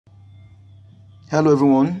Hello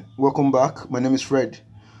everyone, welcome back. My name is Fred.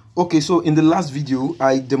 Okay, so in the last video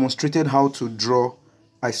I demonstrated how to draw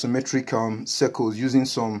isometric circles using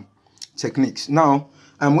some techniques. Now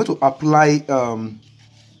I'm going to apply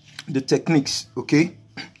the techniques, okay,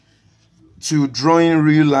 to drawing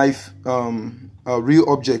real life real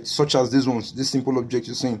objects such as these ones, this simple object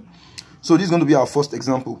you're seeing. So this is going to be our first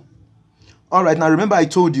example. All right, now remember I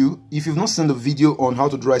told you, if you've not seen the video on how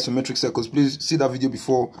to draw isometric circles, please see that video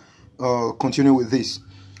before continue with this.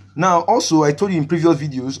 Now also I told you in previous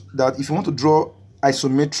videos that if you want to draw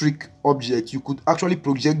isometric objects, you could actually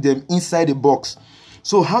project them inside a box.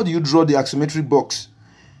 So how do you draw the isometric box?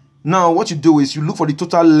 Now what you do is you look for the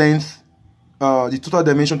total length, the total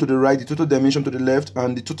dimension to the right, the total dimension to the left,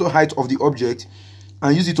 and the total height of the object,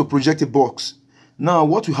 and use it to project a box. Now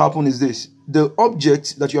what will happen is this: the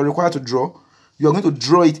object that you are required to draw, you are going to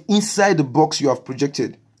draw it inside the box you have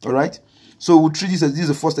projected. All right, so we'll treat this as this is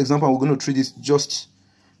the first example, and we're going to treat this just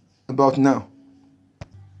about now.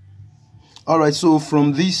 All right, so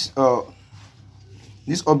from this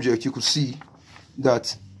this object, you could see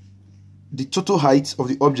that the total height of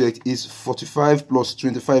the object is 45 plus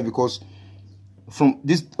 25, because from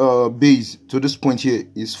this base to this point here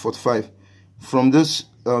is 45. From this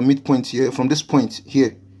midpoint here, from this point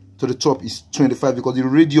here to the top is 25, because the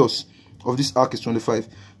radius of this arc is 25.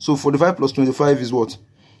 So 45 plus 25 is what?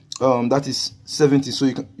 That is 70. So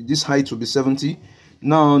you can, this height will be 70.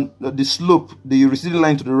 Now the slope, the receding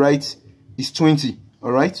line to the right is 20.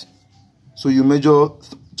 All right, so you measure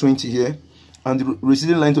 20 here, and the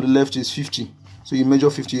receding line to the left is 50. So you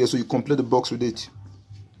measure 50 here. So you complete the box with it.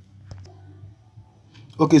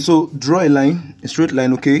 Okay, so draw a line, a straight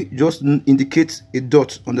line. Okay, just indicate a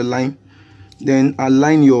dot on the line, then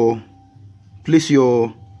align your, place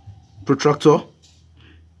your protractor,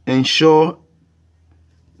 ensure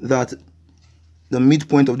that the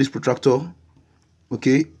midpoint of this protractor,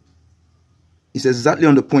 okay, is exactly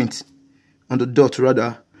on the point, on the dot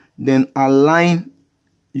rather. Then align,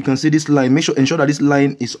 you can see this line, ensure that this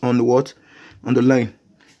line is on the what? On the line.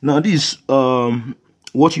 Now this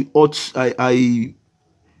what you ought, I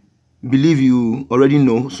believe you already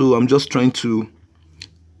know, so I'm just trying to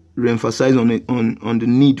re-emphasize on it, on the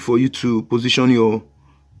need for you to position your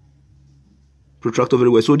protractor very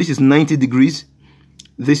well. So this is 90 degrees,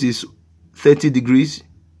 this is 30 degrees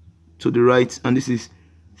to the right, and this is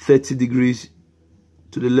 30 degrees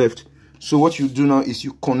to the left. So what you do now is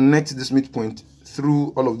you connect this midpoint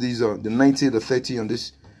through all of these, the 90, the 30, and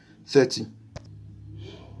this 30.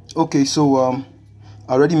 Okay, so I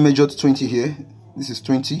already measured 20 here, this is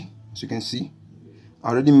 20, as you can see. I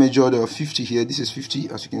already measured 50 here, this is 50,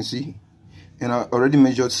 as you can see. And I already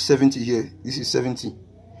measured 70 here, this is 70,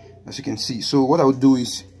 as you can see. So what I would do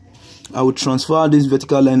is I would transfer this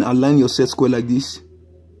vertical line, align your set square like this,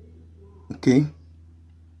 okay,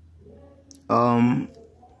 and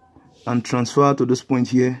transfer to this point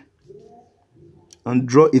here and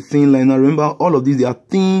draw a thin line. Now remember, all of these, they are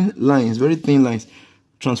thin lines, very thin lines.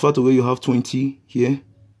 Transfer to where you have 20 here,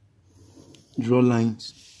 draw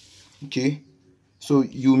lines. Okay, so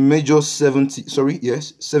you measure 70, sorry,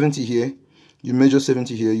 yes, 70 here, you measure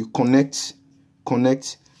 70 here, you connect,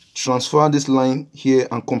 transfer this line here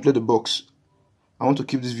and complete the box. I want to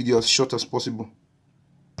keep this video as short as possible.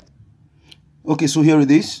 Okay, so here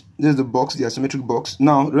it is. This is the box, the isometric box.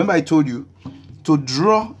 Now remember I told you to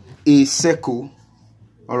draw a circle,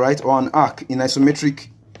 all right, or an arc in isometric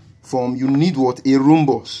form, you need what? A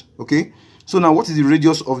rhombus. Okay, so now what is the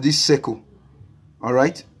radius of this circle? All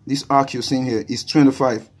right, this arc you're seeing here is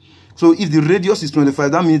 25. So if the radius is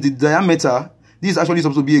 25, that means the diameter, this is actually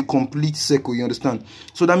supposed to be a complete circle, you understand?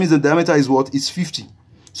 So that means the diameter is what? It's 50.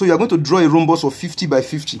 So you are going to draw a rhombus of 50 by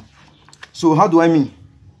 50. So how do I mean?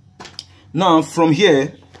 Now from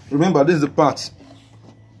here, remember this is the part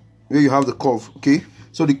where you have the curve, okay?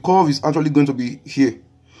 So the curve is actually going to be here.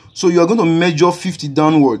 So you are going to measure 50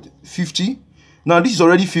 downward, 50. Now this is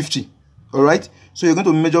already 50, all right? So you're going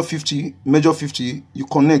to measure 50, you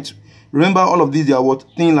connect. Remember all of these, they are what?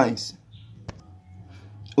 Thin lines.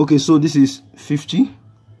 Okay, so this is 50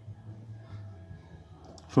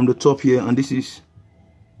 from the top here, and this is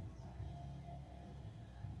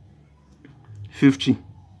 50.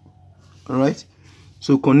 All right,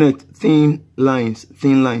 so connect thin lines.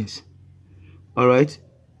 All right,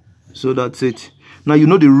 so that's it. Now you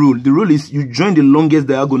know the rule. The rule is you join the longest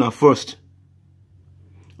diagonal first.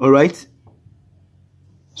 All right,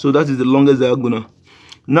 so that is the longest diagonal.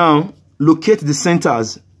 Now locate the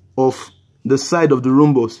centers of the side of the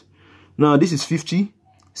rhombus. Now this is 50,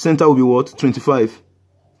 center will be what? 25.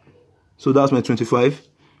 So that's my 25.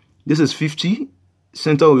 This is 50,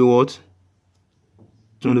 center will be what?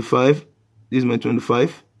 25. This is my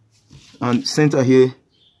 25. And center here,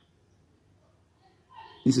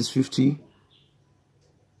 this is 50.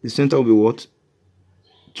 The center will be what?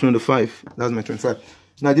 25. That's my 25.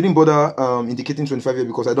 Now I didn't bother indicating 25 here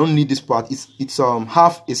because I don't need this part. It's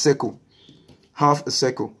half a circle. Half a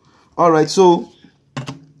circle. Alright, so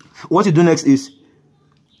what you do next is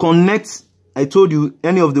connect. I told you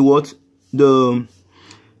any of the what? The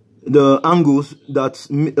angles that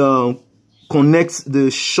connects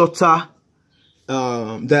the shorter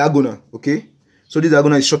diagonal. Okay, so this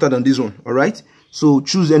diagonal is shorter than this one. All right, so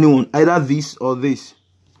choose anyone, either this or this.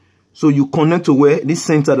 So you connect to where this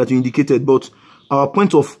center that you indicated, but our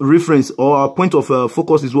point of reference or our point of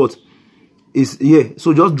focus is what? Is here.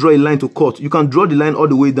 So just draw a line to cut. You can draw the line all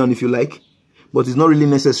the way down if you like, but it's not really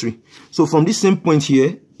necessary. So from this same point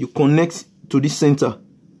here, you connect to this center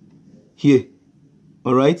here.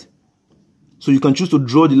 All right, so you can choose to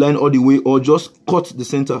draw the line all the way or just cut the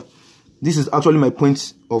center. This is actually my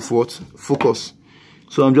point of what? Focus.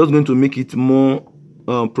 So I'm just going to make it more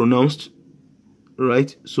pronounced.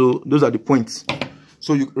 Right, so those are the points.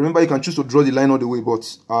 So you remember, you can choose to draw the line all the way,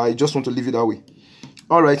 but I just want to leave it that way.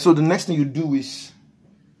 All right, so the next thing you do is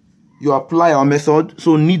you apply our method.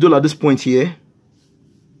 So needle at this point here,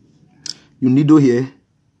 you needle here.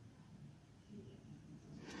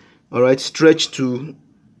 All right, stretch to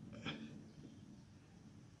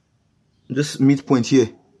this midpoint here,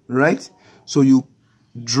 right? So you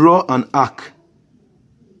draw an arc.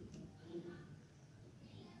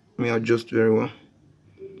 Let me adjust very well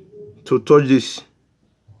to touch this.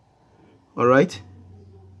 All right,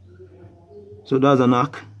 so that's an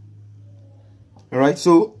arc. All right,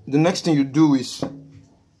 so the next thing you do is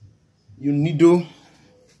you needle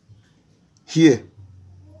here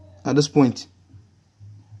at this point.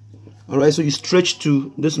 All right, so you stretch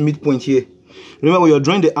to this midpoint here. Remember, when you're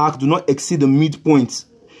drawing the arc, do not exceed the midpoint.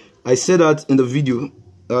 I said that in the video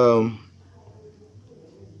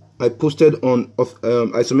I posted on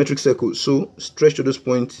isometric circles. So stretch to this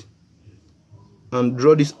point and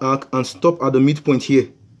draw this arc and stop at the midpoint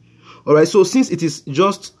here. All right, so since it is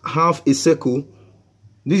just half a circle,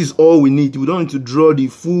 this is all we need. We don't need to draw the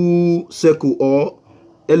full circle or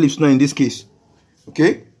ellipse now in this case.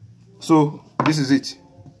 Okay, so this is it.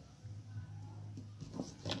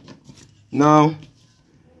 Now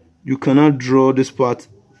you cannot draw this part.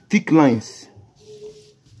 Thick lines,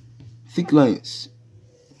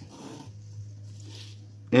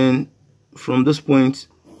 and from this point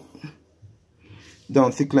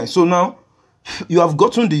down, thick lines. So now you have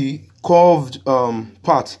gotten the curved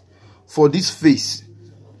part for this face.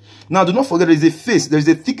 Now do not forget, there is a face, there is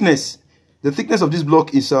a thickness. The thickness of this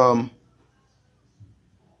block is 20.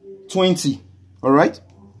 All right,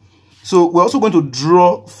 so we're also going to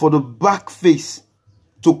draw for the back face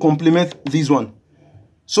to complement this one.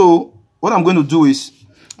 So what I'm going to do is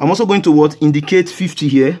I'm also going to indicate 50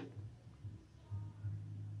 here.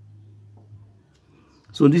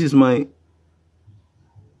 So this is my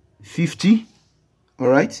 50. All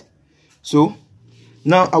right, so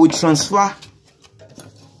now I will transfer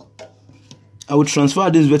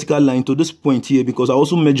this vertical line to this point here, because I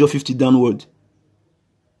also measure 50 downward.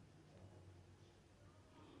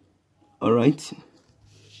 All right,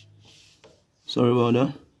 sorry about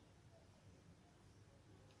that.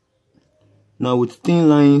 Now with thin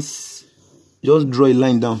lines, just draw a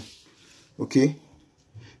line down. Okay,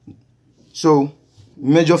 so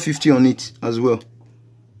measure 50 on it as well.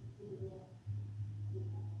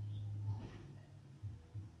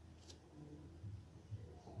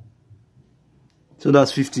 So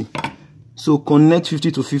that's 50. So connect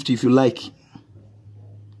 50 to 50 if you like.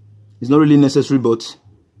 It's not really necessary, but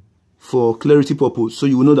for clarity purpose, so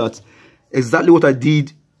you will know that exactly what I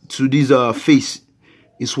did to this face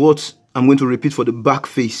is what I'm going to repeat for the back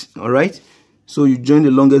face. All right, so you join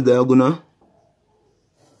the longest diagonal.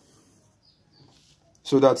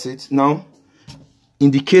 So that's it. Now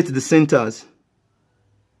indicate the centers.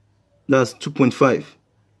 That's 2.5.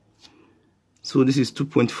 So this is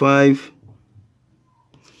 2.5.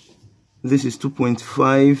 This is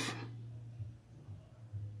 2.5.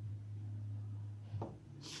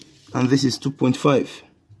 And this is 2.5.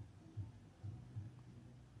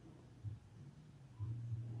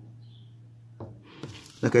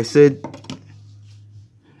 Like I said,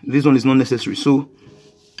 this one is not necessary. So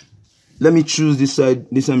let me choose this side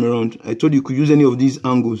this time around. I told you could use any of these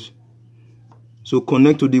angles. So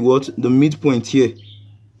connect to the the midpoint here.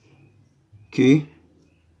 Okay.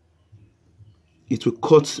 It will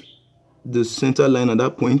cut the center line at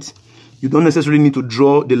that point. You don't necessarily need to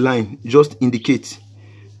draw the line, just indicate,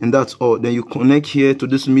 and that's all. Then you connect here to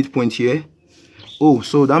this midpoint here. Oh,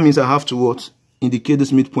 so that means I have to indicate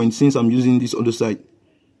this midpoint since I'm using this other side.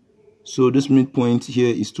 So this midpoint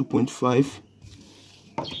here is 2.5.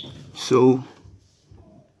 So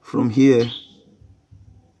from here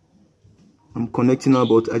I'm connecting now,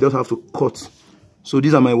 but I just have to cut. So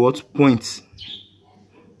these are my what? Points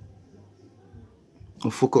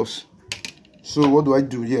of focus. So what do I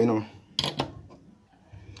do here now?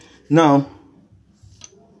 Now,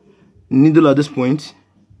 needle at this point.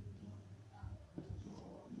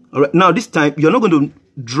 All right, now this time you're not going to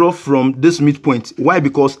draw from this midpoint. Why?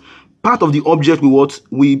 Because part of the object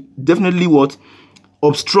we definitely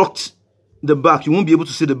obstruct the back. You won't be able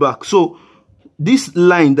to see the back. So this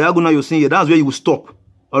line diagonal you're seeing here, that's where you will stop.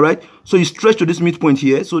 All right, so you stretch to this midpoint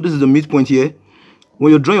here. So this is the midpoint here.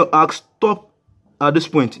 When you're drawing your arc, stop at this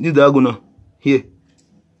point, this diagonal here.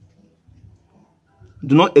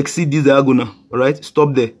 Do not exceed this diagonal. All right,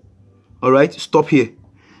 stop there. All right, stop here.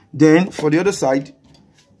 Then for the other side,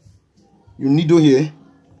 you needle here,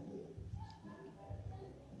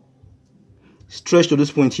 stretch to this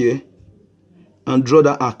point here, and draw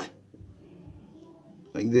that arc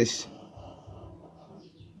like this.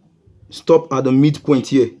 Stop at the midpoint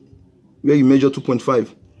here where you measure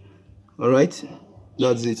 2.5. all right,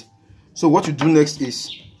 that's it. So what you do next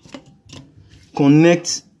is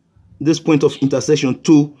connect this point of intersection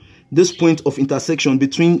to this point of intersection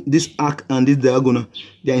between this arc and this diagonal.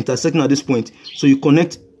 They are intersecting at this point, so you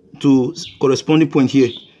connect to corresponding point here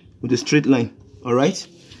with a straight line. All right,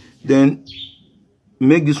 then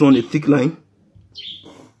make this one a thick line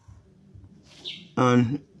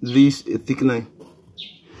and this a thick line.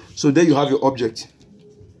 So there you have your object.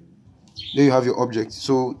 There you have your object.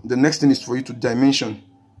 So the next thing is for you to dimension.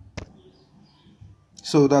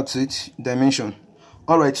 So that's it, dimension.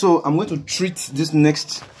 All right, so I'm going to treat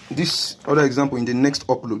this other example in the next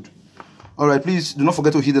upload. All right, please do not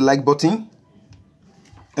forget to hit the like button,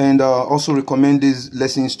 and also recommend these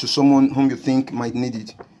lessons to someone whom you think might need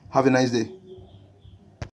it. Have a nice day.